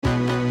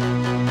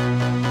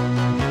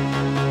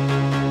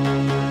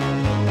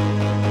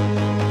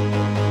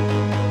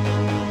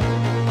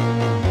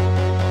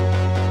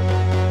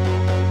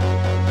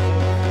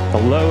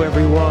Hello,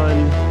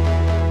 everyone.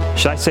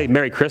 Should I say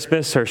Merry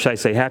Christmas or should I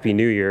say Happy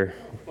New Year?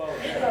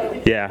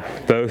 Yeah,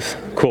 both.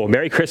 Cool.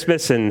 Merry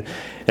Christmas and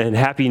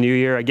Happy New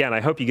Year. Again,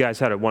 I hope you guys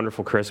had a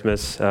wonderful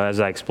Christmas. As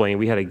I explained,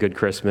 we had a good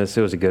Christmas.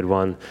 It was a good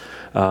one.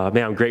 Man,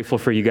 I'm grateful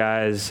for you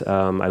guys.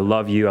 I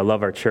love you. I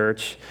love our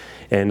church.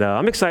 And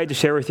I'm excited to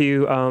share with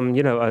you,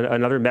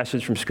 another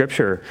message from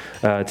Scripture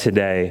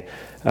today.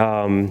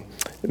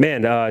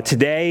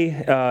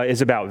 Today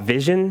is about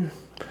vision.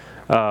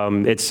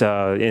 It's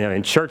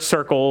in church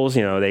circles,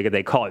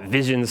 they call it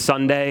Vision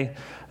Sunday.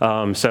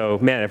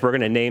 If we're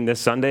going to name this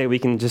Sunday, we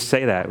can just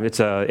say that.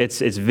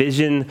 It's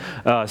Vision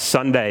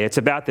Sunday. It's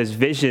about this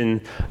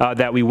vision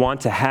that we want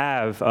to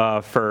have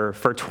for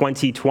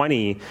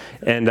 2020.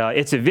 And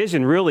it's a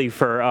vision really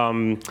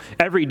for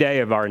every day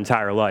of our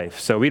entire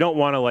life. So we don't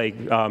want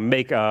to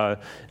make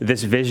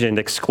this vision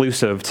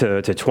exclusive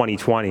to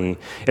 2020.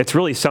 It's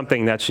really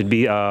something that should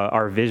be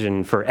our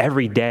vision for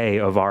every day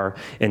of our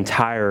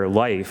entire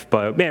life.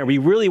 But man, we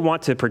really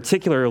want to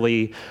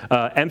particularly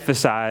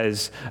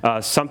emphasize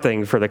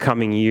something for the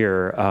coming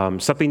year,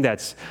 something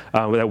that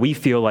we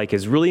feel like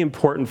is really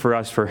important for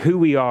us for who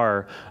we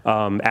are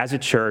as a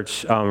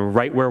church,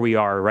 right where we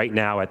are right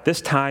now at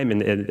this time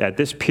and at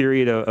this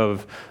period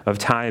of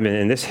time and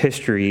in this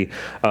history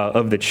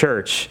of the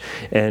church.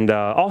 And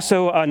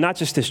also, not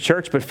just this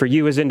church, but for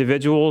you as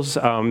individuals.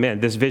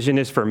 This vision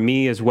is for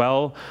me as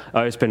well.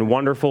 It's been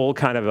wonderful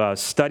kind of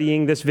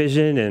studying this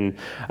vision,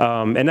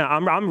 and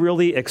I'm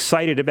really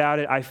excited about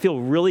it. I feel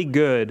really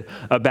good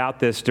about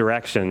this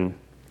direction.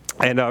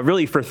 And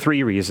really for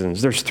three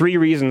reasons. There's three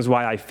reasons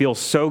why I feel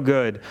so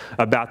good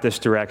about this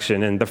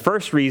direction. And the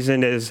first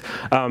reason is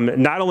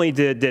not only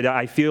did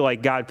I feel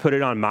like God put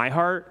it on my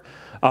heart,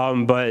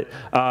 but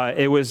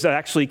it was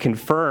actually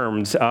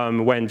confirmed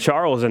when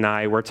Charles and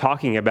I were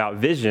talking about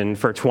vision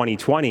for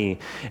 2020.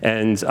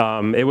 And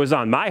it was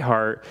on my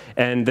heart,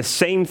 and the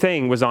same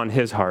thing was on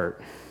his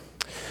heart.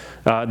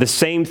 The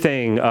same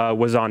thing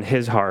was on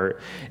his heart.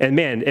 And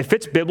man, if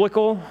it's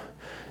biblical,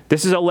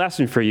 this is a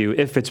lesson for you.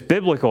 If it's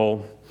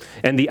biblical,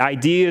 and the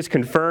idea is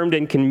confirmed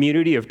in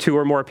community of two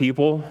or more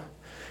people,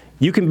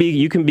 you can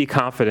be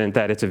confident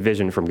that it's a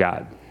vision from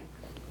God.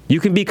 You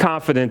can be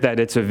confident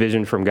that it's a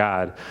vision from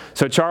God.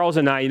 So Charles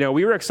and I,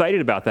 we were excited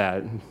about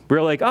that. We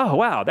were like, oh,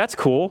 wow, that's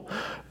cool.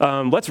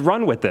 Let's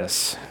run with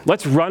this.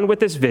 Let's run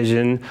with this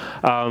vision.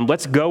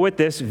 Let's go with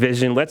this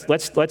vision. Let's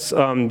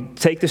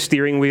take the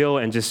steering wheel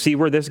and just see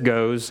where this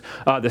goes.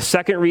 The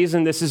second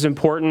reason this is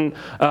important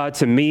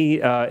to me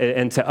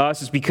and to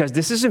us is because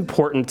this is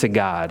important to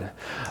God.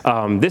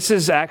 This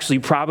is actually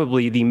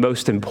probably the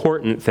most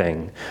important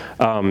thing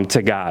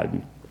to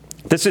God.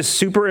 This is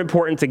super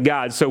important to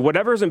God. So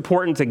whatever is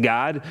important to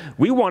God,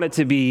 we want it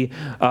to be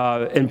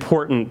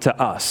important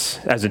to us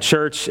as a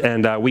church,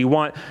 and we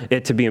want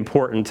it to be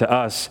important to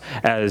us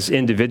as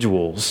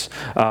individuals.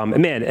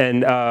 And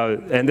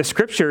the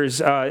scriptures,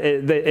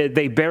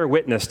 they bear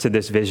witness to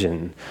this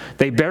vision.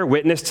 They bear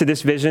witness to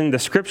this vision. The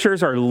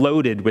scriptures are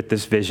loaded with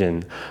this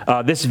vision.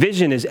 This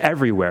vision is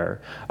everywhere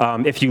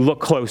if you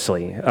look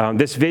closely.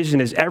 This vision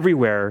is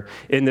everywhere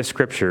in the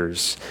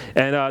scriptures.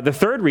 And the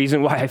third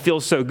reason why I feel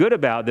so good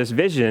about this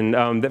vision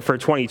that for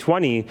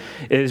 2020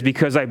 is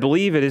because I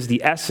believe it is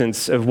the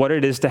essence of what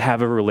it is to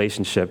have a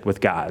relationship with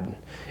God.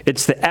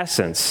 It's the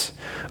essence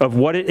of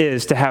what it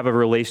is to have a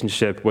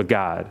relationship with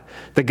God.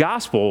 The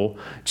gospel,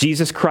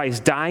 Jesus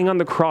Christ dying on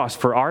the cross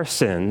for our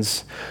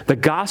sins, the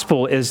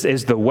gospel is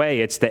the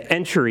way, it's the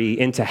entry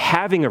into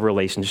having a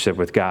relationship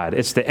with God.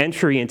 It's the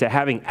entry into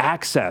having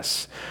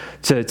access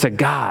to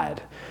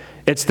God.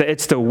 It's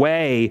the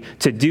way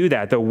to do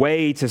that, the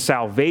way to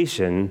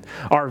salvation.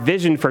 Our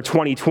vision for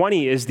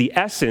 2020 is the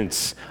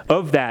essence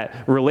of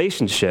that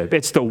relationship.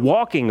 It's the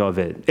walking of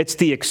it. It's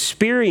the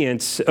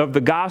experience of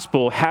the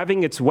gospel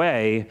having its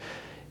way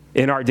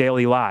in our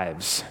daily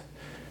lives.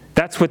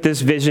 That's what this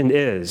vision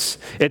is.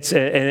 It's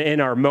in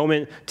our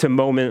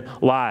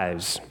moment-to-moment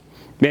lives.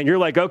 Man, you're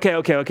like,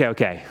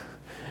 okay.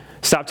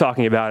 Stop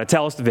talking about it.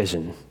 Tell us the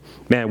vision.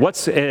 Man,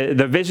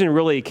 the vision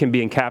really can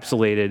be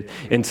encapsulated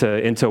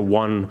into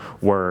one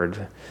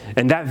word.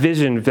 And that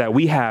vision that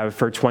we have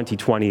for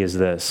 2020 is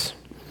this.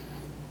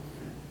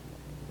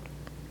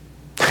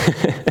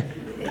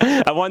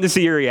 I wanted to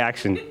see your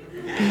reaction.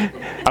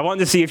 I wanted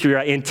to see if you're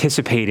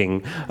anticipating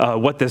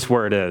what this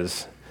word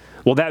is.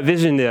 Well, that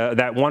vision,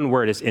 that one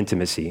word is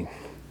intimacy.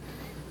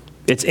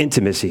 It's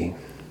intimacy.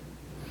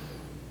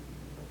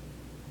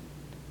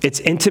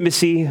 It's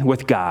intimacy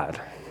with God.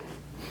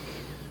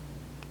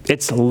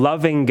 It's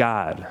loving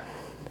God.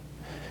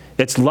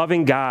 It's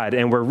loving God,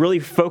 and we're really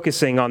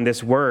focusing on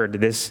this word,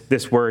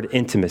 this word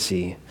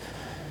intimacy.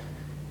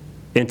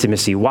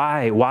 Intimacy.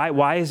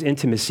 Why is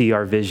intimacy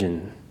our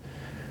vision?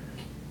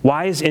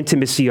 Why is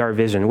intimacy our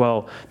vision?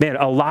 Well, man,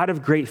 a lot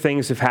of great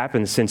things have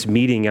happened since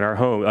meeting in a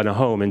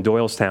home in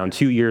Doylestown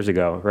 2 years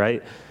ago,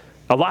 right?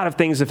 A lot of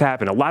things have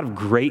happened. A lot of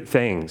great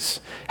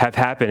things have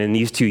happened in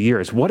these 2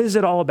 years. What is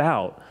it all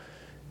about?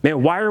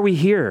 Man, why are we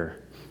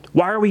here?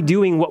 Why are we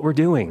doing what we're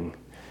doing?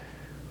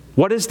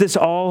 What is this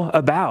all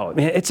about?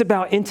 Man, it's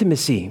about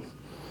intimacy.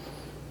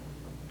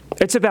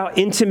 It's about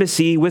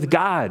intimacy with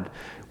God.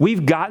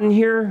 We've gotten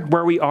here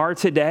where we are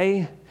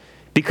today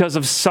because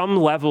of some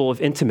level of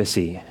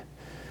intimacy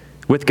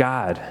with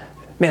God.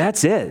 Man,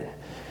 that's it.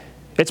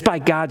 It's by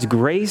God's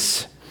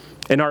grace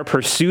and our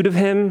pursuit of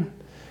him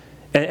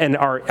and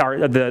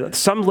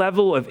some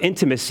level of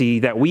intimacy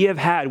that we have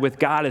had with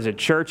God as a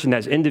church and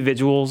as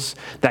individuals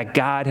that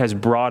God has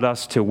brought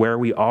us to where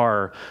we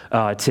are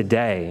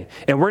today.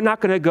 And we're not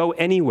going to go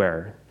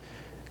anywhere.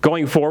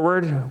 Going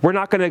forward, we're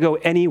not going to go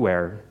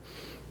anywhere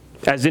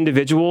as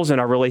individuals in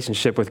our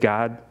relationship with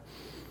God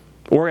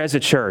or as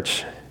a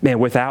church, man,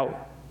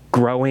 without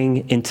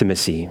growing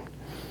intimacy.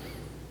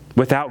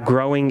 Without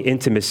growing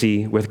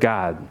intimacy with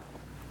God.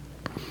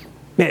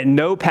 Man,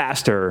 no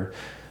pastor,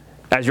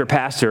 as your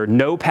pastor,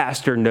 no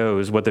pastor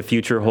knows what the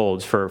future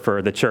holds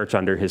for the church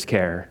under his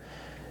care.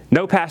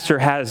 No pastor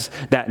has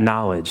that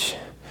knowledge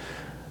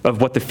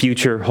of what the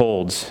future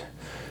holds.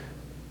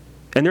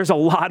 And there's a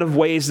lot of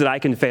ways that I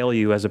can fail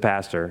you as a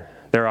pastor.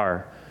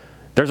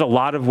 There's a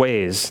lot of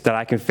ways that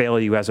I can fail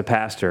you as a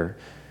pastor.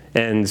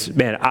 And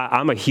man,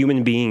 I'm a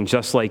human being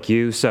just like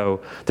you,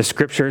 so the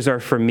scriptures are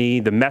for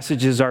me, the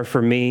messages are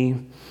for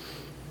me.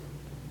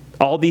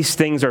 All these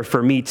things are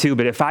for me too,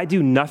 but if I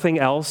do nothing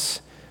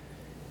else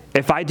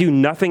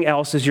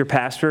as your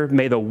pastor,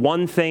 may the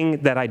one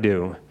thing that I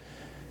do,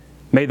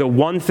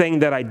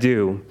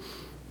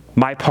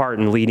 my part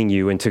in leading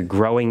you into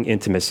growing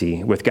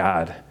intimacy with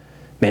God,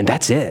 man,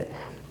 that's it.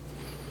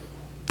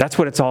 That's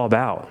what it's all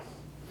about.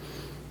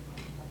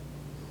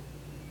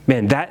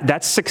 Man,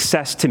 that's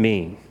success to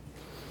me.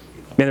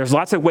 Man, there's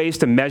lots of ways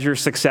to measure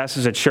success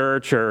as a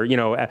church or,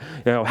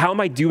 how am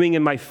I doing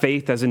in my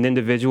faith as an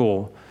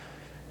individual?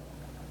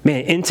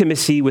 Man,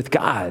 intimacy with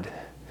God.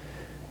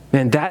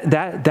 Man,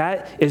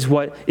 that is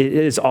what it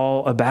is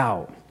all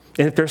about.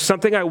 And if there's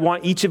something I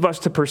want each of us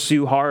to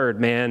pursue hard,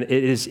 man, it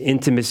is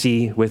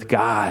intimacy with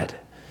God.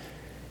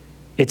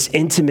 It's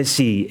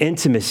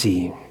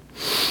intimacy.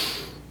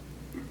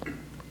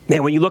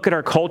 Man, when you look at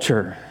our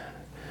culture,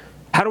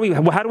 how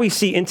do we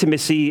see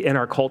intimacy in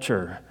our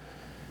culture?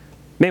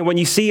 Man, when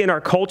you see in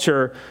our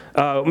culture,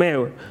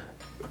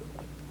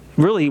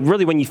 really,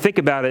 when you think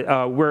about it,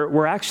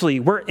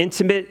 we're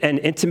intimate and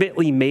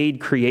intimately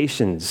made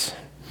creations.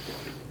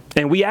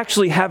 And we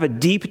actually have a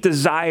deep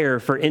desire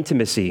for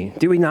intimacy,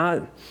 do we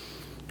not?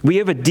 We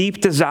have a deep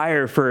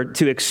desire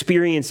to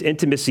experience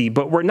intimacy,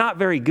 but we're not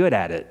very good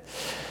at it.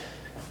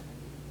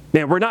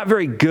 Man, we're not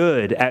very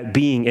good at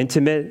being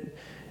intimate.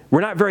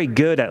 We're not very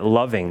good at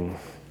loving.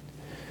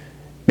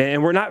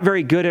 And we're not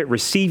very good at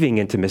receiving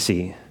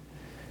intimacy.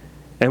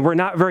 And we're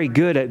not very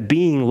good at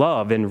being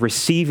loved and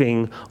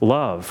receiving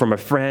love from a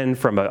friend,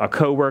 from a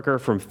coworker,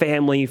 from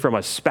family, from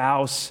a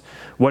spouse,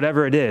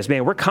 whatever it is.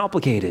 Man, we're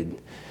complicated.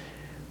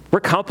 We're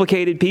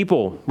complicated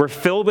people. We're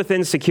filled with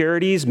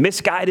insecurities,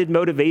 misguided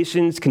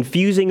motivations,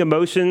 confusing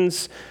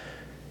emotions,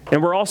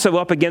 and we're also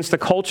up against a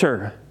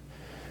culture.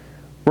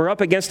 We're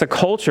up against a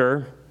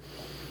culture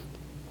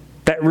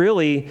that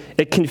really,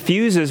 it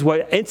confuses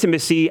what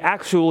intimacy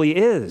actually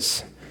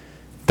is.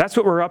 That's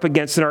what we're up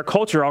against in our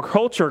culture. Our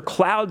culture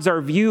clouds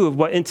our view of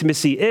what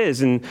intimacy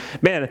is. And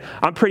man,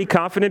 I'm pretty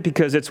confident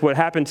because it's what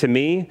happened to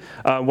me.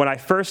 One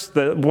of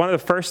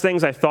the first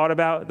things I thought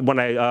about when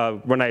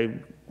I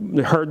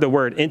heard the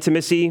word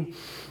intimacy,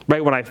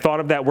 right? When I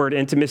thought of that word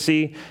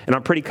intimacy, and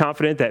I'm pretty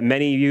confident that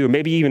many of you,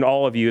 maybe even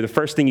all of you, the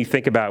first thing you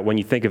think about when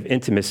you think of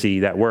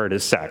intimacy, that word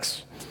is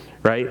sex,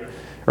 right?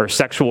 Or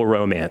sexual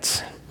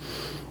romance,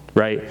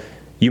 right?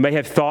 You may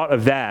have thought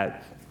of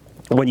that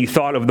when you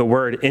thought of the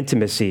word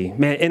intimacy.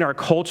 Man, in our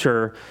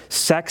culture,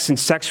 sex and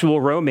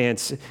sexual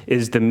romance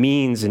is the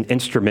means and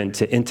instrument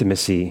to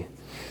intimacy.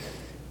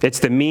 It's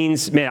the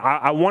means, man,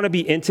 I want to be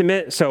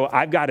intimate, so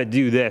I've got to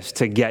do this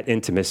to get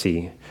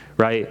intimacy,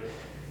 right?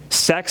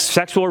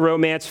 Sexual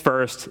romance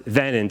first,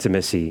 then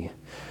intimacy,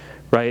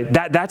 right?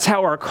 That's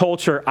how our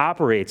culture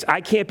operates. I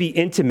can't be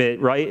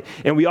intimate, right?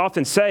 And we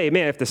often say,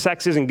 man, if the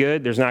sex isn't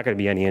good, there's not going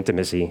to be any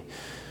intimacy,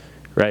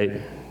 right?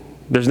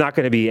 There's not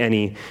going to be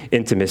any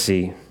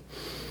intimacy.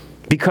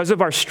 Because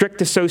of our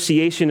strict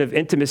association of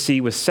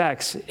intimacy with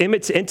sex,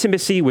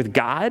 intimacy with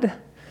God,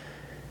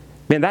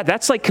 man,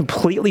 that's like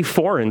completely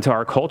foreign to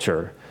our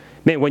culture.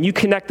 Man, when you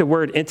connect the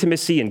word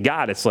intimacy and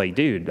God, it's like,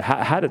 dude,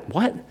 how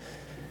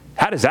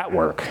does that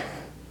work?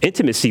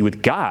 Intimacy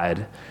with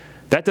God,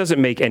 that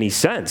doesn't make any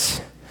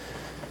sense.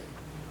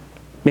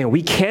 Man,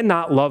 we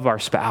cannot love our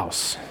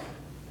spouse.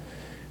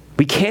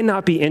 We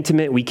cannot be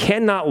intimate. We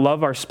cannot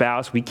love our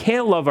spouse. We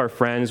can't love our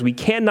friends. We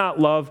cannot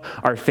love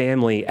our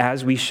family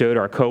as we should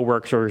our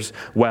coworkers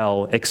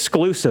well,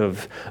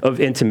 exclusive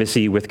of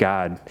intimacy with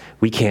God.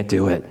 We can't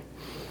do it.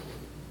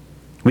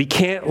 We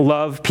can't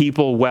love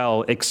people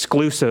well,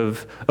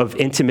 exclusive of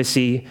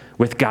intimacy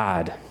with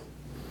God.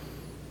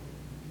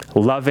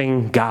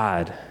 Loving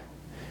God.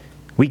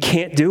 We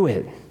can't do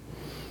it.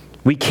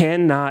 We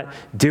cannot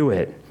do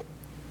it.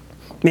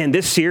 Man,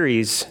 this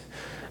series,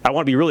 I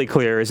want to be really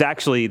clear, is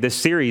actually this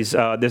series,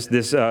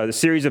 this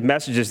series of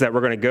messages that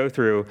we're going to go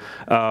through.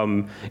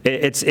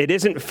 It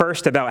isn't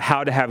first about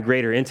how to have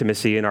greater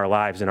intimacy in our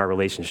lives and our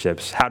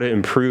relationships, how to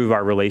improve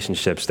our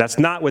relationships. That's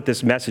not what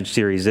this message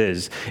series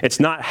is. It's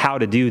not how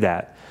to do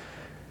that.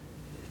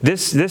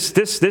 This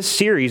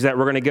series that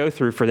we're going to go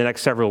through for the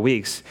next several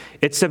weeks,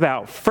 it's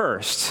about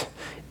first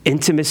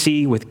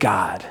intimacy with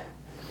God.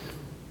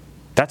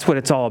 That's what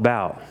it's all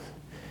about.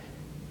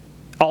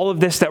 All of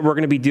this that we're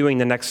going to be doing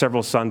the next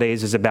several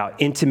Sundays is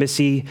about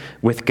intimacy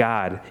with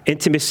God,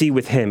 intimacy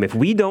with Him. If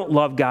we don't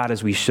love God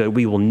as we should,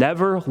 we will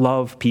never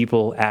love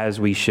people as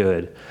we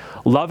should.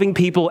 Loving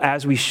people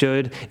as we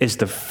should is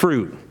the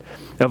fruit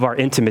of our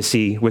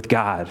intimacy with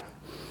God,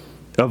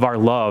 of our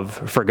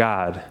love for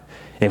God.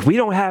 And if we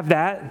don't have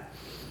that,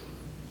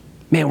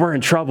 man, we're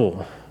in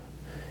trouble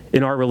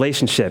in our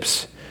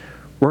relationships.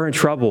 We're in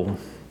trouble.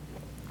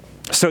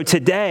 So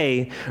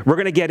today, we're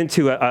going to get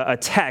into a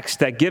text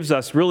that gives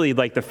us really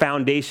like the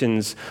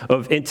foundations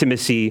of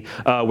intimacy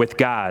with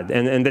God.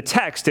 And the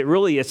text,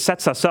 it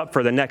sets us up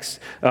for the next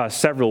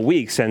several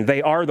weeks. And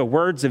they are the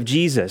words of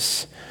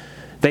Jesus.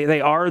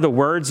 They are the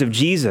words of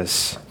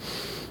Jesus.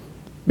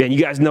 Man, you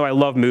guys know I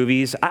love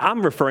movies.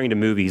 I'm referring to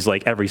movies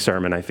like every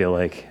sermon, I feel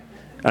like.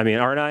 I mean,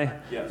 aren't I?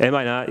 Yes. Am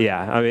I not? Yeah.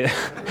 I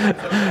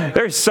mean,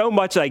 there's so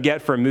much I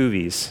get from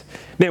movies.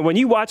 Man, when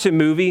you watch a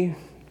movie,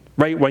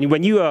 right,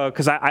 when you,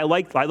 because I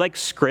like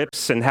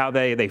scripts and how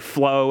they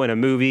flow in a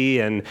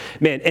movie, and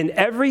man, in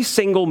every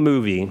single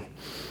movie,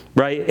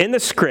 right,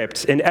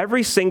 in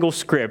every single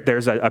script,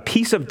 there's a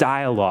piece of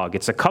dialogue.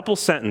 It's a couple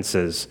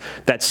sentences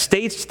that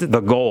states the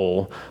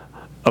goal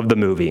of the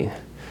movie.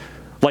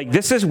 Like,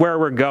 this is where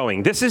we're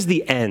going. This is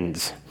the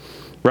end.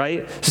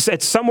 Right?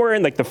 It's somewhere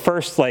in like the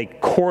first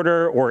like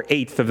quarter or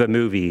eighth of the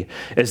movie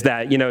is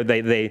that, you know,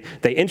 they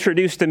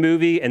introduce the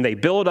movie and they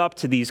build up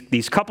to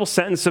these couple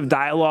sentences of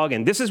dialogue,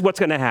 and this is what's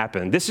going to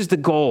happen. This is the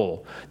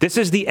goal. This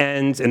is the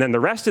end. And then the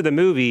rest of the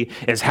movie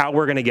is how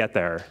we're going to get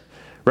there.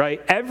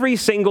 Right? Every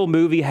single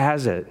movie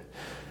has it.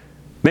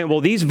 Man, well,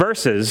 these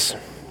verses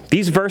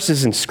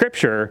in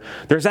Scripture,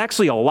 there's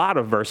actually a lot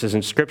of verses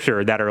in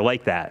Scripture that are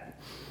like that.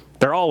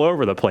 They're all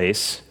over the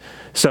place.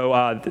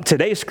 So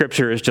today's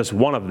scripture is just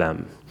one of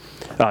them,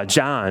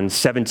 John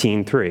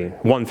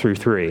 17:3, 1 through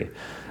 3.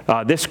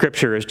 This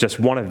scripture is just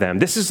one of them.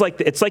 This is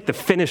like it's like the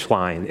finish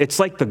line. It's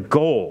like the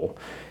goal.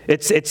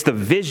 It's the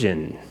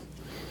vision.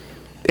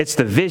 It's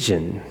the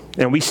vision,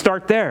 and we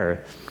start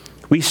there.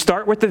 We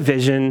start with the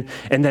vision,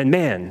 and then,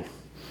 man,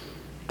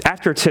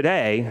 after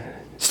today,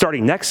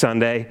 starting next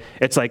Sunday,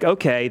 it's like,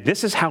 okay,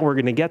 this is how we're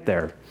going to get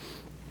there.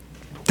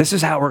 This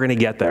is how we're going to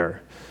get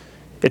there.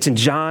 It's in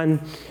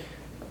John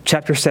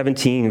chapter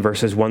 17,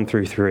 verses 1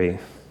 through 3.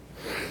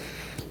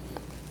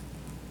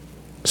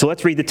 So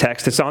let's read the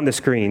text. It's on the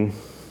screen.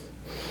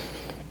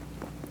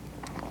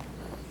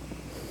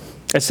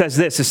 It says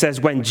this. It says,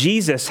 when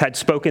Jesus had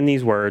spoken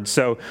these words.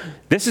 So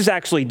this is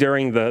actually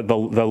during the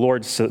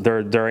Lord's,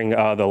 during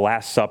the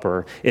Last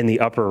Supper in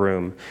the upper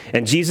room.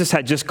 And Jesus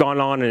had just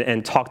gone on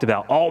and talked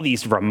about all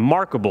these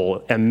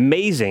remarkable,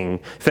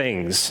 amazing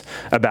things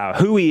about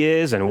who he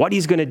is and what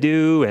he's going to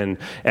do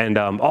and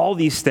all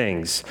these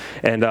things.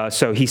 And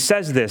so he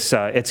says this.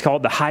 It's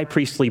called the high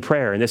priestly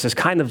prayer. And this is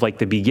kind of like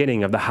the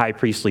beginning of the high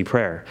priestly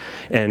prayer.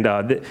 And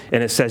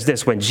it says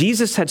this. When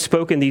Jesus had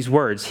spoken these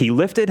words, he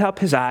lifted up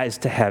his eyes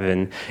to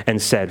heaven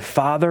and said,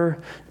 Father,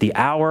 the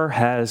hour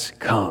has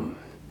come.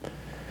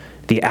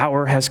 The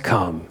hour has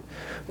come.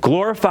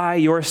 Glorify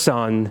your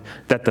Son,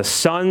 that the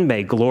Son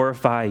may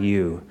glorify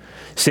you,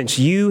 since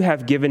you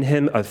have given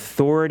him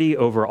authority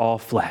over all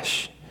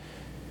flesh,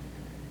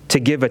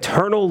 to give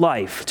eternal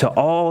life to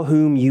all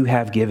whom you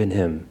have given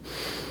him.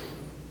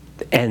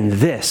 And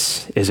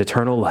this is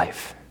eternal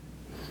life,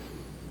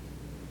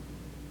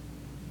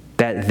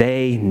 that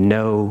they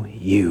know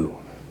you.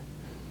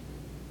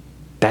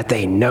 That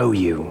they know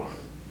you.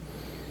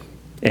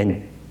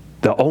 And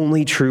the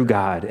only true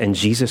God and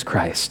Jesus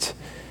Christ,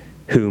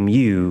 whom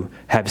you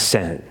have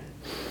sent.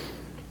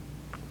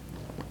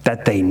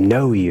 That they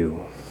know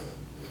you.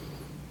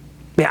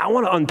 Man, I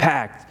want to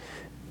unpack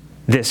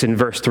this in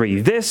verse 3.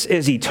 This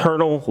is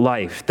eternal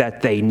life,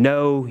 that they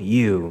know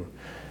you.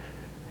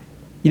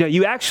 You know,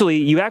 you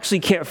actually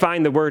can't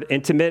find the word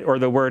intimate or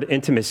the word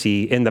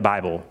intimacy in the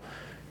Bible.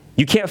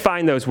 You can't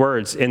find those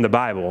words in the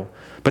Bible.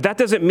 But that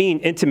doesn't mean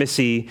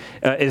intimacy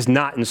is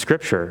not in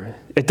Scripture.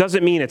 It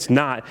doesn't mean it's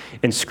not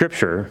in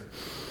Scripture.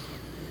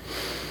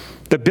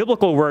 The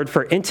biblical word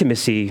for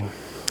intimacy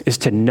is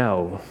to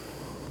know.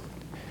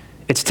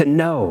 It's to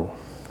know.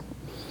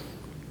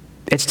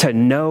 It's to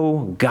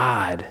know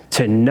God,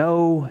 to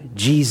know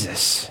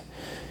Jesus.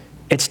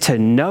 It's to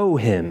know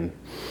him.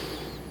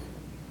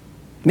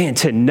 Man,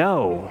 to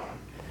know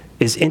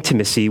is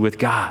intimacy with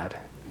God.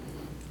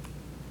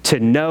 To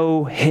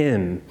know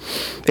him.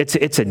 It's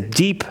a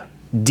deep,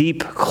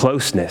 deep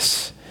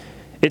closeness.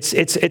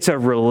 It's a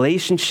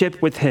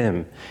relationship with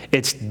him.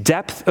 It's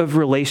depth of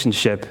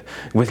relationship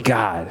with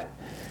God.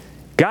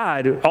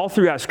 God, all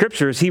throughout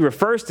scriptures, he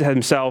refers to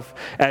himself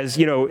as,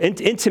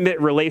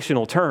 intimate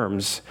relational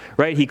terms,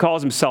 right? He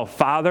calls himself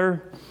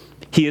Father.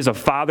 He is a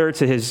father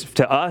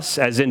to us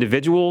as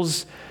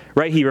individuals,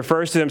 right? He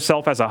refers to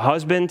himself as a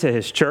husband to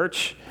his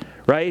church,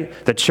 right?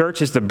 The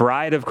church is the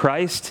bride of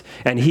Christ,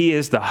 and he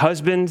is the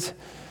husband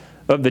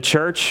of the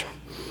church.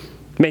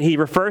 Man, he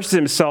refers to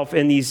himself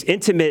in these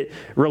intimate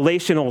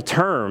relational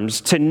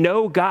terms. To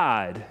know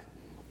God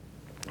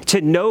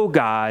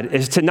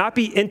is to not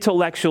be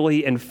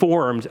intellectually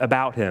informed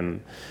about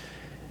him.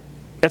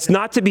 It's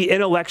not to be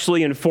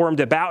intellectually informed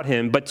about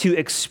him, but to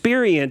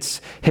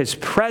experience his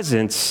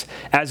presence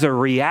as a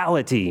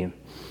reality,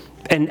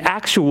 an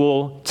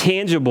actual,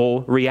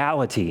 tangible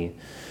reality.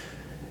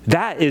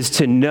 That is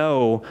to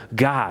know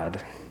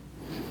God.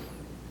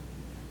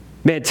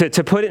 Man,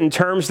 to put it in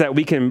terms that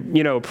we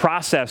can,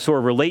 process or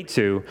relate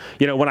to,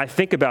 when I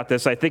think about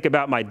this, I think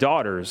about my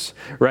daughters,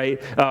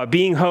 right?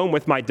 Being home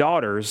with my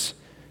daughters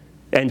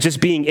and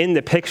just being in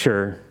the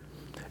picture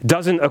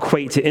doesn't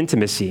equate to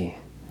intimacy.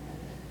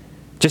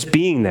 Just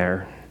being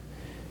there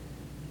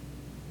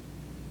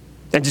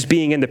and just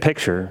being in the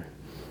picture,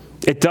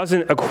 it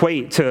doesn't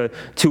equate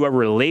to a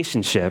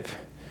relationship,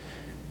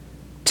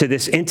 to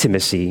this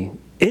intimacy.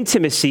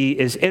 Intimacy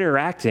is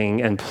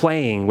interacting and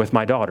playing with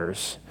my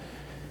daughters.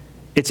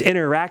 It's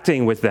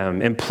interacting with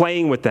them and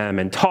playing with them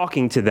and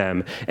talking to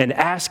them and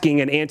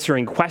asking and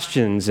answering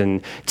questions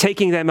and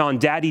taking them on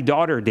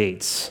daddy-daughter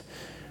dates,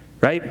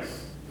 right?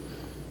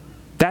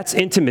 That's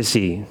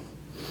intimacy.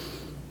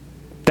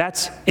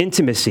 That's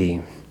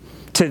intimacy.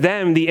 To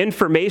them, the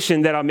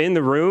information that I'm in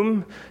the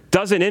room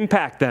doesn't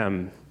impact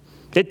them.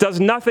 It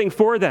does nothing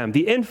for them.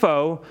 The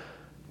info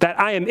that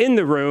I am in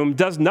the room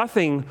does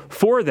nothing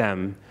for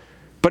them,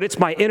 but it's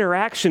my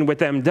interaction with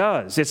them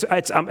does.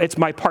 It's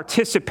my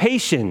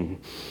participation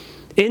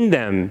in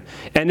them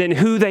and in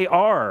who they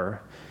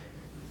are.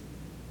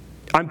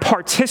 I'm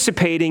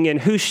participating in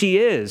who she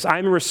is.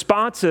 I'm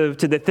responsive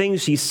to the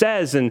things she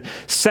says and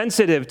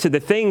sensitive to the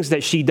things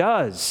that she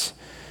does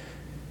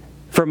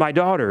for my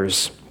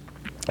daughters.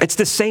 It's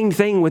the same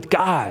thing with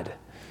God.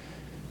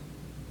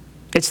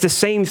 It's the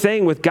same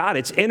thing with God.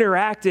 It's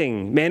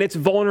interacting, man. It's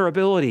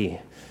vulnerability.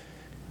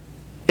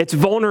 It's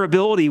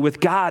vulnerability with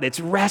God. It's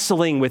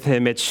wrestling with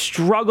him. It's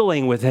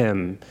struggling with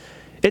him.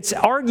 It's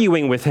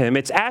arguing with him.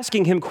 It's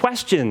asking him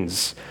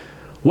questions.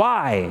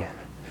 Why?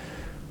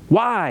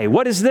 Why?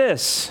 What is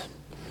this?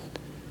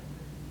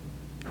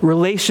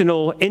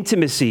 Relational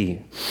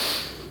intimacy.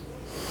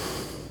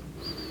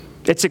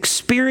 It's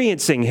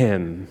experiencing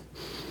him.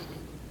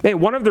 Man,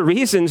 one of the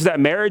reasons that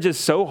marriage is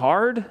so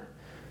hard,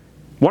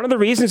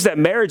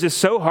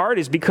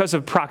 is because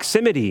of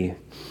proximity.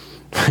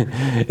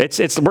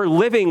 We're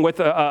living with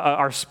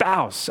our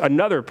spouse,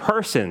 another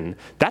person.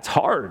 That's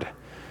hard.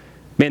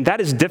 Man, that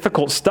is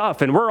difficult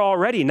stuff, and we're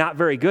already not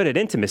very good at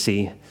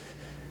intimacy,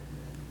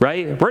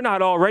 right? We're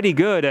not already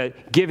good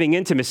at giving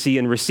intimacy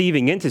and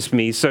receiving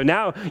intimacy, so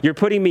now you're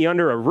putting me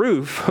under a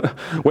roof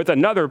with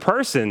another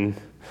person.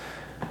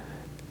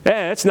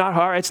 Yeah, it's not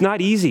hard. It's not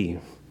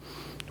easy.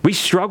 We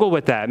struggle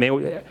with that,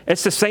 man.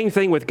 It's the same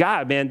thing with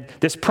God, man.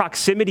 This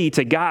proximity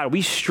to God,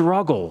 we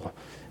struggle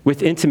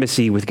with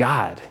intimacy with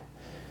God.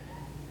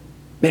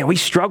 Man, we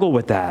struggle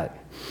with that.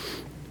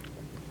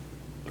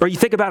 Or you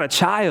think about a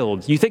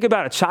child. You think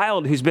about a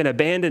child who's been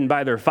abandoned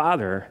by their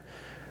father,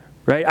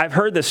 right? I've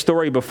heard this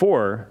story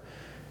before.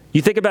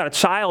 You think about a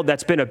child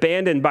that's been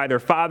abandoned by their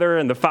father,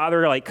 and the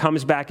father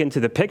comes back into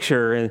the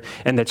picture,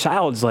 and the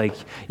child's like,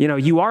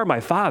 you are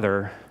my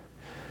father,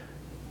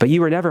 but you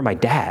were never my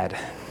dad.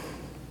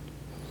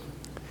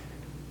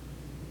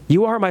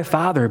 You are my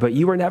father, but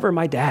you were never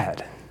my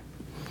dad.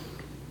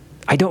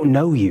 I don't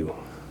know you.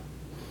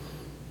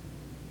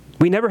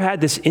 We never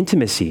had this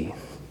intimacy.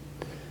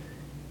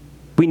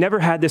 We never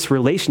had this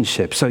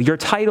relationship. So your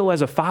title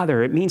as a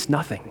father, it means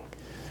nothing.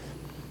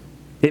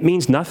 It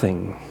means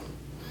nothing.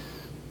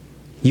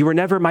 You were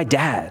never my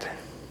dad.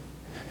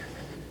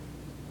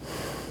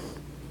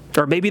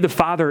 Or maybe the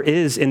father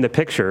is in the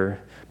picture,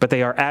 but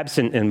they are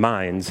absent in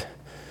mind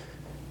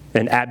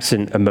and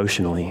absent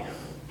emotionally.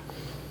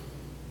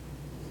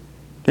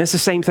 And it's the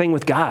same thing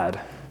with God.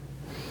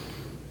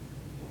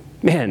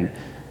 Man,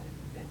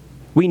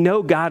 we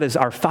know God is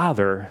our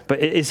Father, but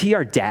is he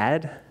our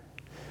dad?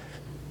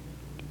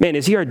 Man,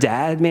 is he our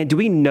dad? Man, do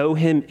we know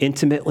him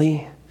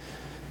intimately?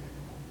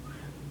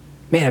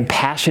 Man,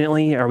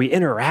 passionately? Are we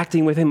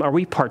interacting with him? Are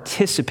we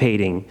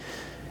participating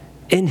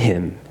in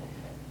him?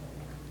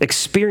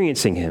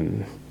 Experiencing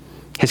him?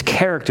 His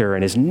character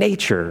and his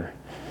nature?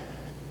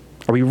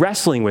 Are we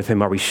wrestling with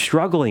him? Are we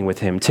struggling with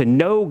him? To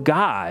know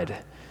God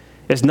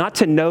is not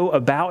to know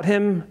about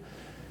him,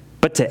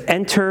 but to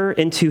enter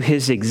into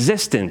his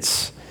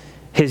existence,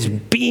 his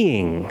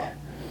being.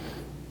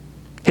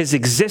 His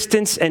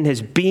existence and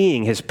his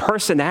being, his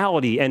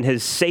personality and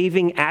his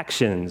saving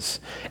actions,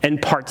 and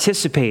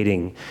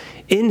participating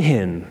in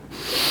him.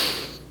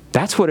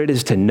 That's what it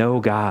is to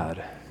know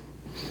God.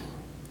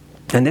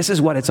 And this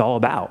is what it's all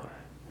about.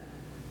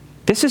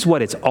 This is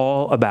what it's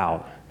all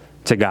about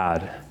to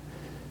God.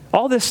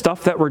 All this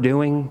stuff that we're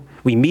doing,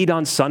 We meet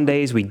on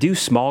Sundays. We do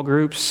small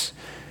groups.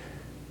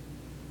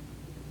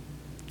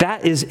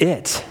 That is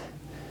it.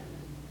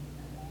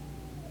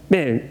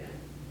 Man,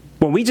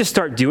 when we just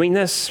start doing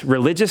this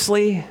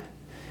religiously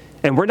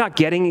and we're not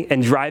getting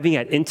and driving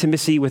at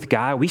intimacy with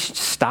God, we should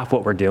just stop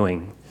what we're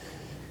doing.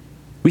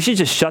 We should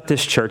just shut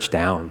this church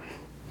down.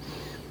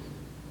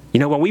 You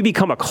know, when we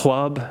become a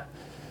club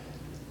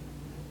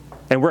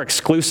and we're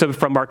exclusive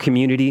from our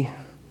community,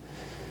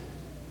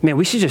 man,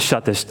 we should just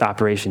shut this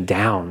operation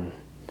down.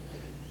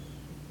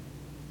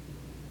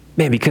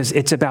 Man, because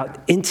it's about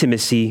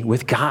intimacy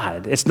with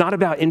God. It's not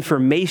about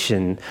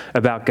information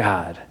about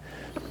God.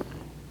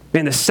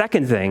 Man, the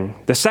second thing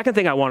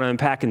I want to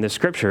unpack in the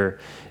scripture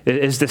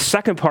is the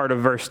second part of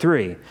verse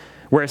 3,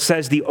 where it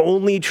says the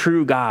only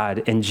true God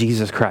in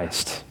Jesus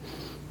Christ.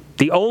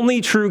 The only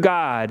true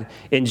God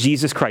in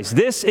Jesus Christ.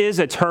 This is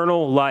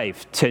eternal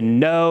life, to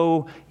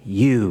know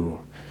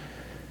you.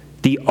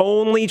 The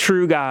only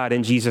true God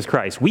in Jesus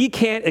Christ. We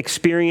can't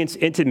experience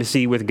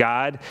intimacy with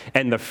God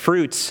and the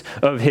fruits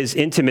of his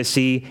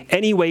intimacy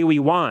any way we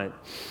want.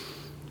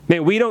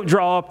 Man, we don't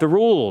draw up the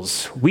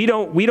rules. We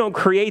don't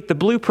create the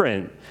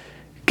blueprint.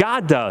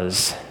 God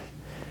does.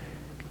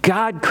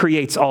 God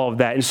creates all of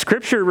that. And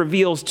Scripture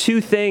reveals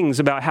two things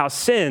about how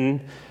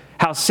sin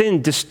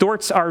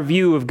distorts our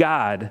view of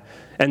God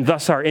and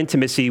thus our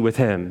intimacy with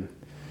him.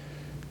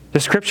 The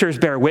Scriptures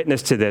bear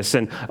witness to this,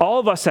 and all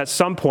of us at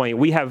some point,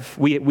 we have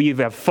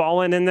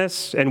fallen in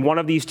this, in one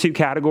of these two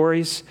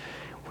categories.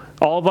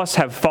 All of us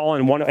have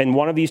fallen in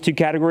one of these two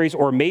categories,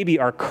 or maybe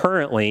are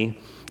currently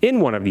in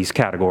one of these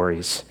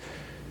categories.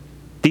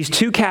 These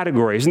two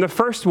categories, and the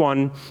first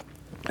one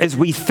is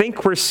we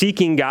think we're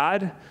seeking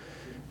God.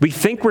 We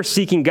think we're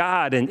seeking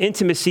God and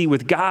intimacy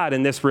with God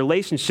in this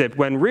relationship,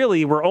 when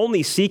really we're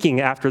only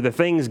seeking after the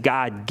things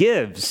God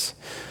gives.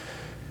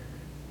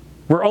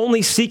 We're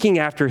only seeking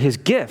after his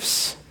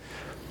gifts.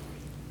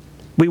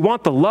 We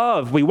want the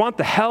love, we want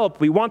the help,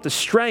 we want the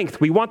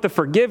strength, we want the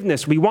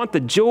forgiveness, we want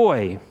the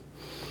joy.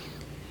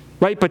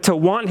 Right? But to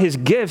want his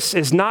gifts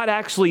is not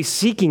actually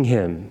seeking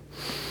him.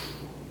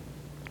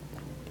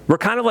 We're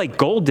kind of like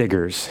gold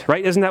diggers,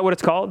 right? Isn't that what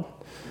it's called?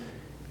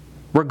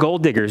 We're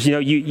gold diggers. You know,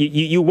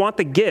 you want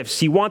the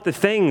gifts, you want the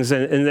things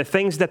and the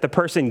things that the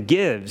person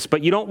gives,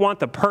 but you don't want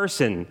the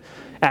person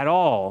at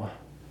all.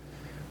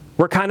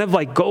 We're kind of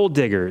like gold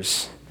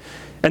diggers.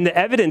 And the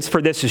evidence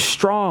for this is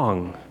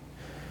strong.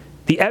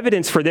 The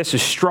evidence for this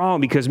is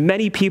strong because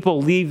many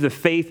people leave the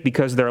faith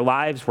because their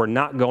lives were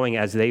not going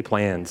as they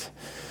planned.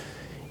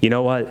 You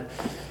know what?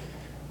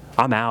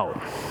 I'm out.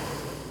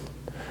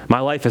 My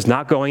life is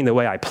not going the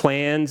way I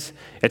planned.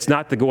 It's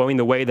not going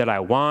the way that I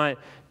want.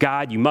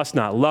 God, you must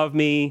not love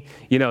me.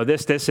 You know,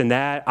 this, and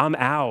that. I'm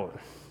out.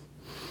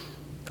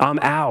 I'm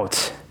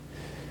out.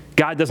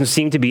 God doesn't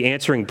seem to be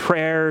answering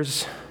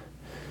prayers.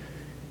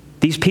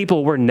 These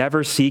people were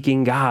never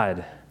seeking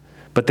God,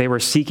 but they were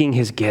seeking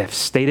his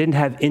gifts. They didn't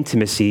have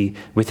intimacy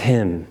with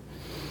him.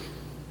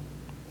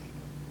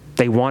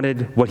 They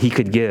wanted what he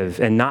could give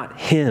and not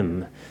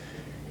him.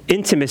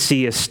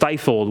 Intimacy is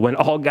stifled when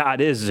all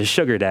God is a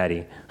sugar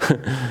daddy.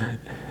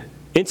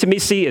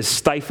 Intimacy is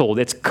stifled.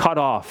 It's cut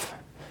off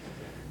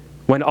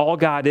when all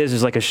God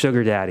is like a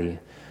sugar daddy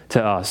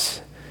to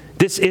us.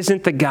 This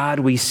isn't the God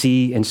we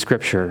see in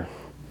Scripture.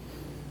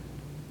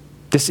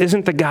 This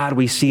isn't the God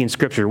we see in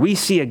Scripture. We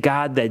see a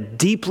God that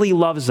deeply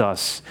loves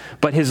us,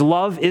 but his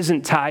love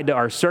isn't tied to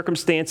our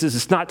circumstances.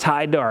 It's not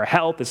tied to our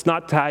health. It's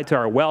not tied to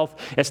our wealth.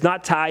 It's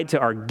not tied to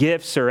our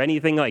gifts or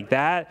anything like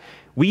that.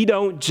 We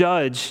don't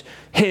judge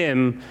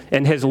him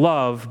and his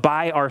love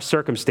by our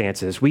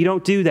circumstances. We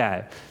don't do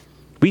that.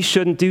 We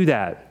shouldn't do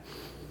that.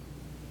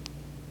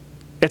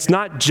 It's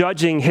not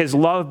judging his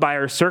love by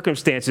our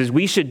circumstances.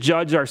 We should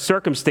judge our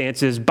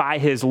circumstances by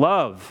his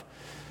love.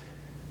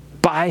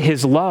 By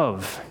his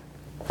love.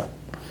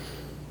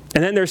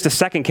 And then there's the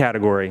second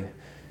category.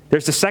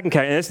 There's the second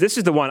category. And this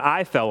is the one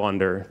I fell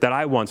under, that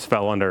I once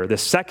fell under, the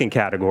second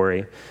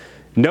category.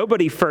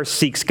 Nobody first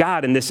seeks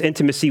God in this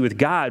intimacy with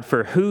God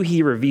for who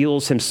he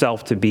reveals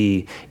himself to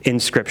be in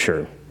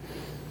Scripture.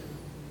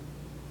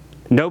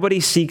 Nobody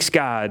seeks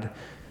God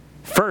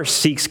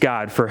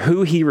for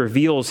who he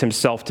reveals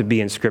himself to be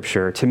in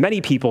Scripture. To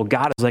many people,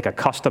 God is like a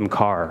custom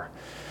car.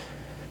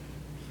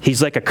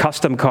 He's like a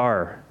custom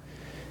car.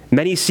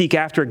 Many seek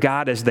after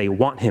God as they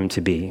want him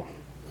to be,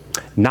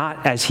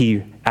 not as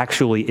he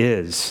actually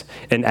is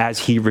and as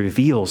he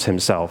reveals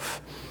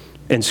himself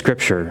in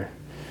Scripture.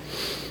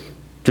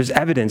 There's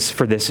evidence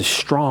for this is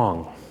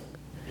strong.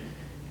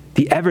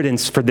 The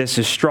evidence for this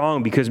is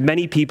strong because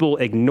many people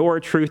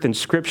ignore truth in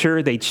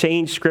Scripture. They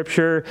change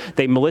Scripture.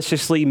 They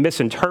maliciously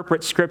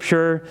misinterpret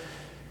Scripture.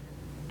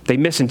 They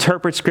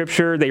misinterpret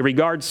Scripture. They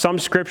regard some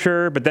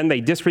Scripture, but then they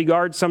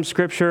disregard some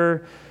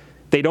Scripture.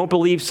 They don't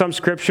believe some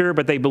Scripture,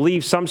 but they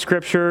believe some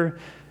Scripture.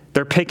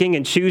 They're picking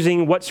and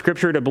choosing what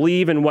Scripture to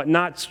believe and what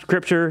not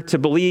Scripture to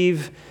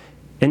believe.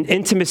 And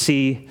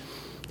intimacy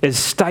is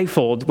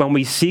stifled when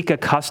we seek a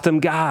custom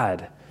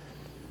God.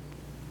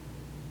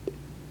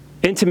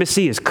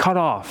 Intimacy is cut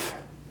off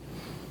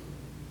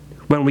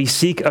when we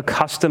seek a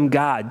custom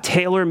God,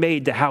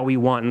 tailor-made to how we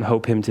want and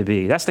hope him to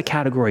be. That's the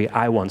category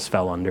I once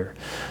fell under.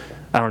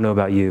 I don't know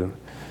about you.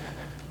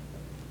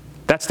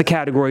 That's the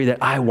category that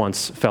I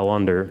once fell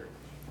under.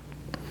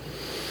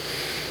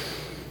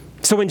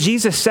 So when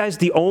Jesus says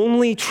the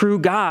only true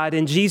God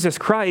in Jesus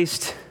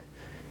Christ,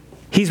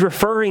 he's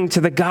referring to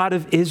the God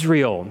of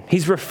Israel.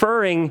 He's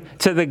referring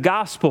to the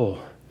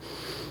gospel.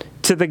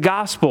 To the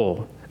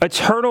gospel.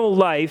 Eternal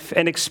life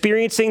and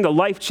experiencing the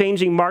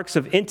life-changing marks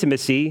of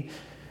intimacy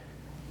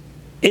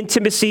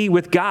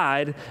with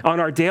God on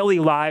our daily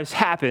lives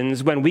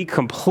happens when we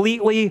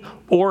completely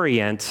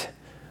orient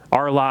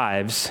our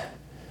lives.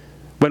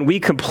 When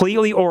we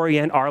completely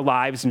orient our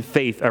lives and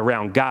faith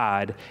around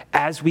God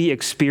as we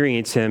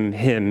experience him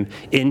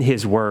in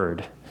his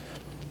word,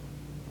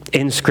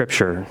 in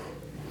Scripture.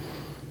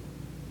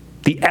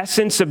 The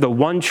essence of the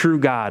one true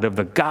God, of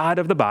the God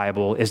of the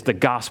Bible, is the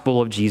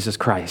gospel of Jesus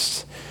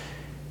Christ.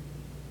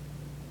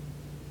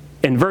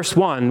 In verse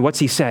 1, what's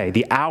he say?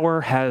 The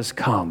hour has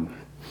come.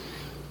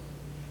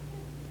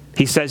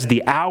 He says,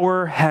 the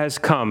hour has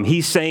come.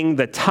 He's saying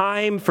the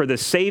time for the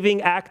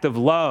saving act of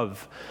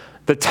love,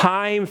 the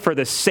time for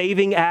the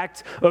saving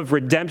act of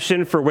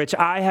redemption for which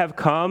I have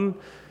come,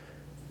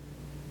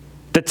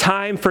 the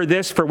time for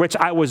this for which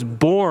I was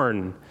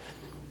born,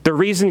 the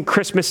reason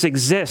Christmas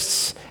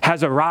exists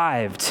has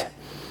arrived.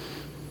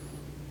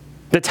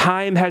 The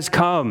time has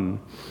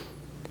come.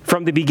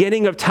 From the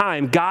beginning of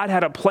time, God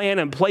had a plan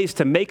in place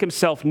to make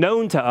himself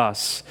known to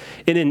us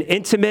in an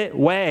intimate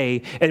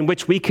way in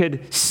which we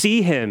could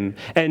see him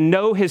and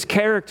know his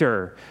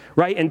character,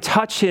 right? And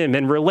touch him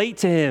and relate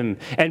to him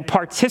and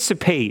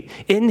participate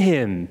in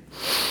him.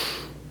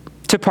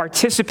 To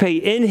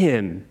participate in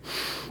him.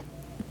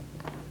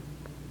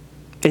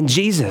 In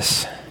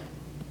Jesus.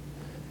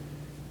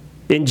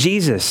 In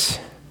Jesus.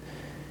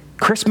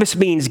 Christmas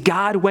means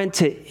God went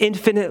to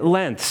infinite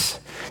lengths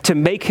to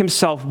make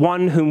himself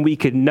one whom we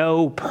could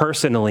know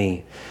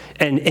personally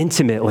and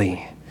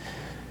intimately.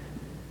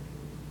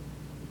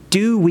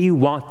 Do we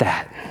want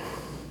that?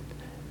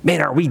 Man,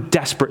 are we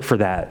desperate for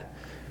that?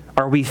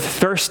 Are we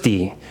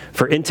thirsty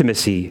for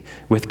intimacy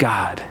with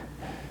God?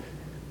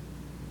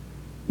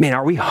 Man,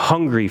 are we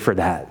hungry for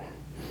that?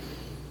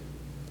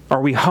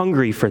 Are we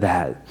hungry for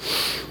that?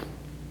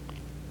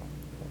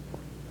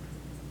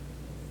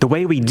 The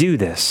way we do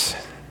this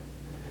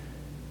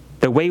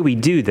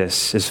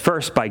is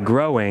first by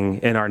growing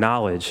in our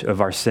knowledge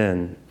of our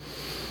sin.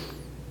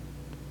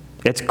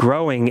 It's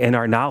growing in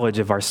our knowledge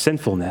of our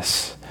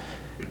sinfulness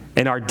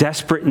and our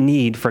desperate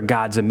need for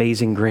God's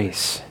amazing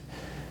grace.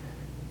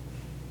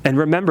 And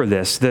remember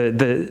this,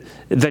 the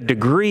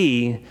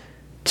degree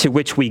to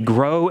which we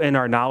grow in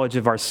our knowledge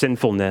of our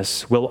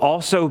sinfulness will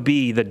also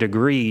be the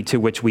degree to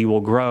which we will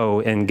grow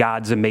in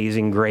God's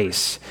amazing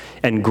grace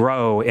and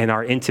grow in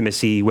our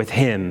intimacy with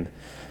him.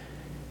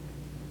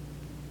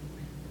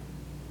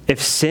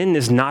 If sin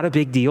is not a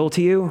big deal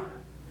to you,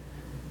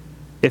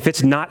 if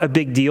it's not a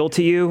big deal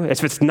to you,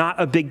 if it's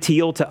not a big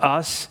deal to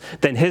us,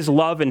 then his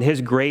love and his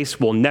grace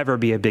will never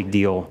be a big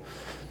deal.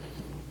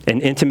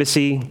 And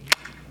intimacy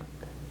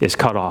is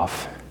cut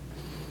off.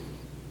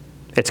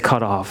 It's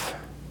cut off.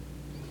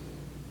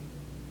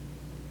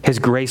 His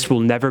grace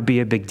will never be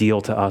a big deal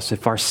to us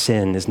if our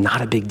sin is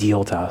not a big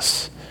deal to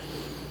us.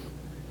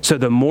 So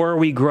the more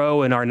we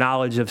grow in our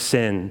knowledge of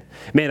sin,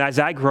 man, as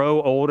I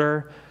grow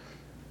older,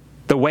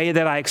 the way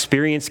that I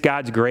experience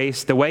God's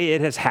grace, the way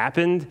it has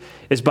happened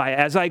is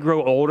as I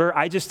grow older,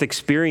 I just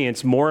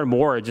experience more and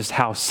more just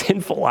how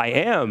sinful I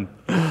am.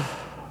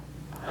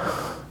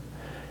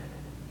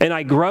 And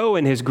I grow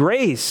in his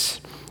grace,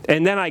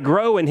 and then I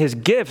grow in his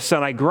gifts,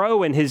 and I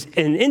grow in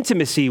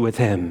intimacy with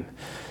him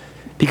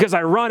because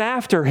I run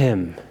after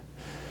him.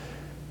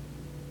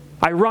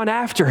 I run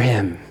after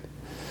him.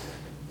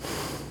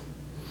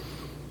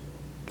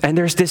 And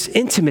there's this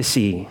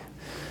intimacy.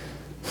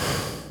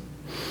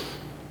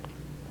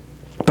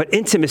 But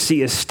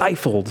intimacy is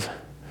stifled,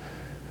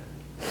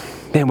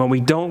 man, when we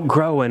don't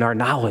grow in our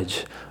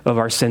knowledge of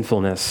our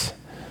sinfulness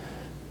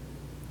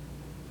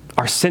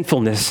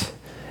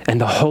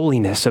and the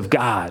holiness of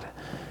God.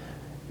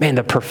 Man,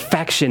 the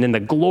perfection and the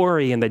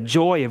glory and the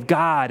joy of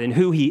God and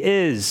who he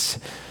is.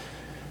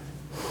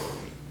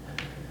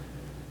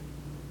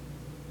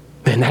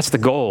 Man, that's the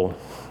goal.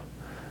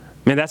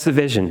 Man, that's the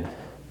vision.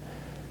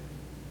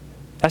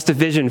 That's the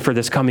vision for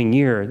this coming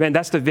year. Man,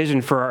 that's the vision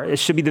it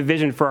should be the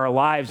vision for our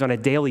lives on a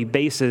daily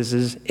basis,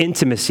 is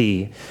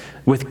intimacy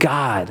with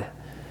God.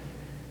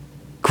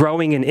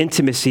 Growing in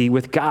intimacy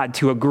with God,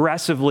 to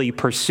aggressively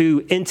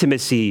pursue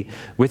intimacy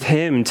with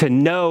him, to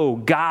know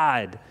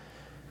God,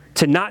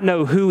 to not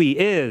know who he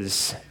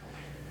is,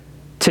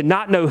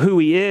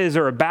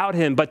 or about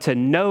him, but to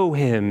know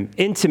him,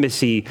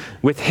 intimacy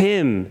with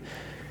him.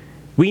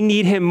 We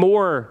need him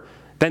more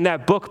than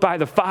that book by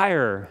the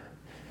fire.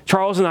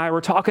 Charles and I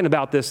were talking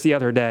about this the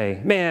other day.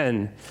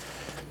 Man,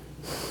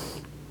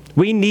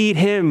 we need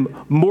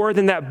him more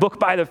than that book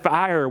by the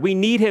fire. We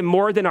need him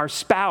more than our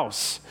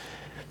spouse.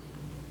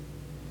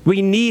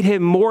 We need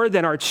him more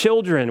than our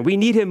children. We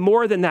need him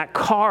more than that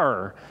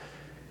car.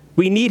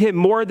 We need him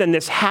more than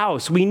this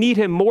house. We need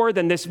him more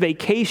than this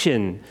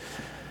vacation.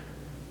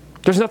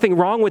 There's nothing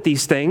wrong with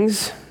these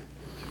things.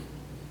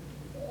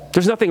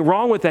 There's nothing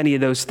wrong with any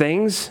of those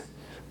things.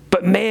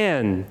 But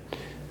man,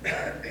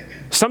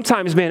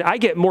 sometimes, man, I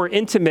get more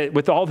intimate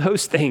with all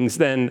those things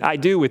than I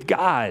do with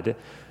God.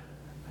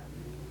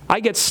 I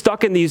get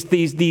stuck in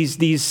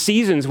these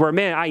seasons where,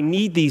 man, I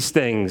need these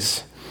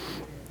things.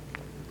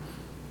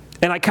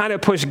 And I kind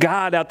of push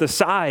God out the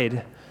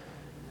side.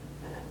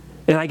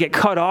 And I get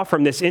cut off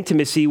from this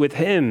intimacy with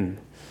him.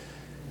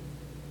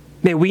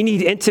 Man, we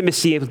need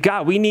intimacy with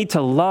God. We need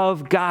to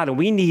love God, and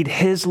we need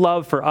his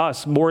love for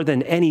us more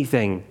than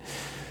anything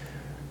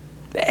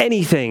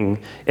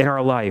in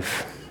our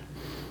life.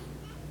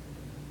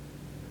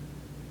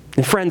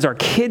 And friends, our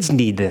kids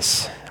need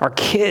this. Our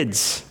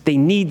kids, they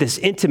need this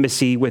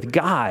intimacy with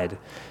God.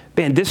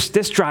 Man,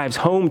 this drives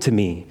home to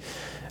me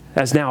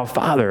as now a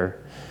father.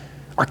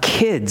 Our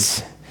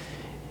kids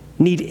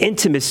need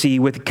intimacy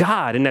with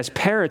God, and as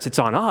parents, it's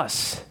on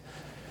us.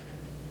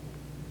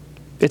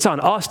 It's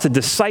on us to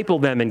disciple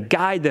them and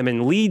guide them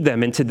and lead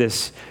them into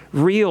this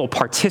real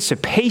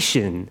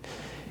participation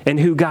in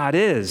who God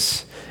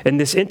is and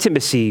this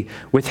intimacy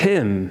with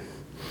him.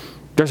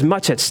 There's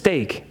much at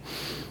stake.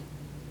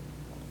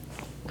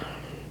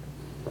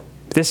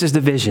 This is the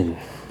vision.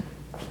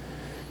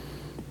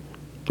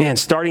 Man,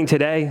 starting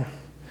today,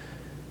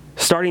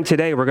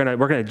 we're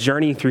gonna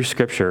journey through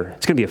Scripture.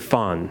 It's gonna be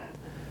fun.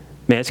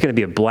 Man, it's gonna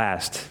be a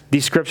blast.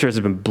 These scriptures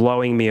have been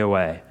blowing me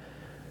away.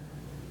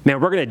 Man,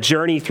 we're going to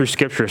journey through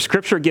Scripture.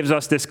 Scripture gives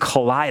us this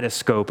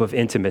kaleidoscope of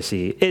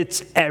intimacy.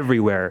 It's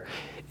everywhere.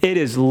 It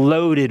is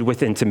loaded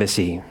with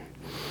intimacy.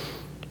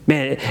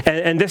 Man,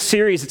 and this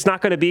series, it's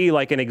not going to be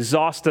like an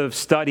exhaustive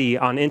study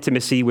on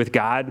intimacy with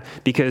God,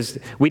 because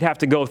we'd have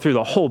to go through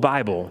the whole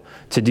Bible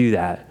to do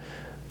that.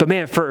 But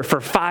man, for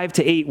 5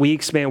 to 8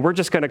 weeks, man, we're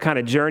just going to kind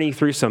of journey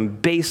through some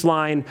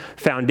baseline,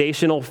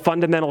 foundational,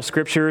 fundamental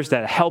scriptures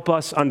that help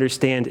us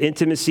understand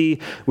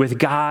intimacy with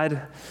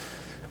God.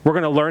 We're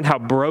going to learn how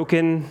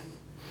broken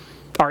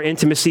our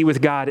intimacy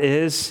with God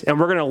is, and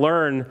we're going to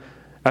learn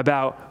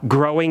about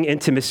growing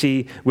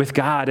intimacy with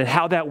God and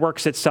how that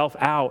works itself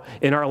out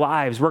in our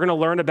lives. We're going to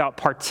learn about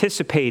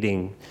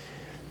participating,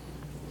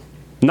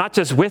 not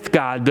just with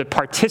God, but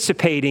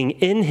participating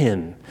in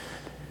him,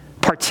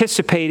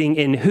 participating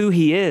in who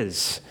he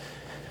is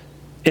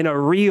in a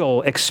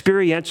real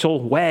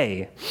experiential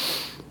way.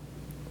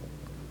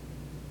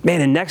 Man,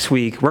 and next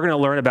week, we're going to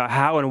learn about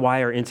how and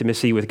why our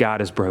intimacy with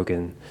God is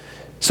broken.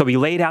 So we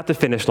laid out the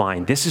finish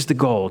line. This is the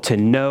goal, to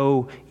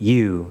know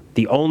you,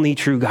 the only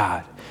true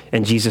God,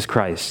 and Jesus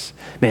Christ.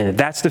 Man,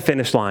 that's the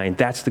finish line.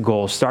 That's the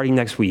goal. Starting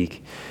next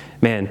week,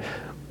 man,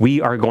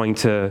 we are going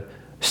to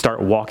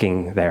start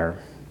walking there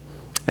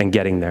and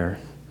getting there.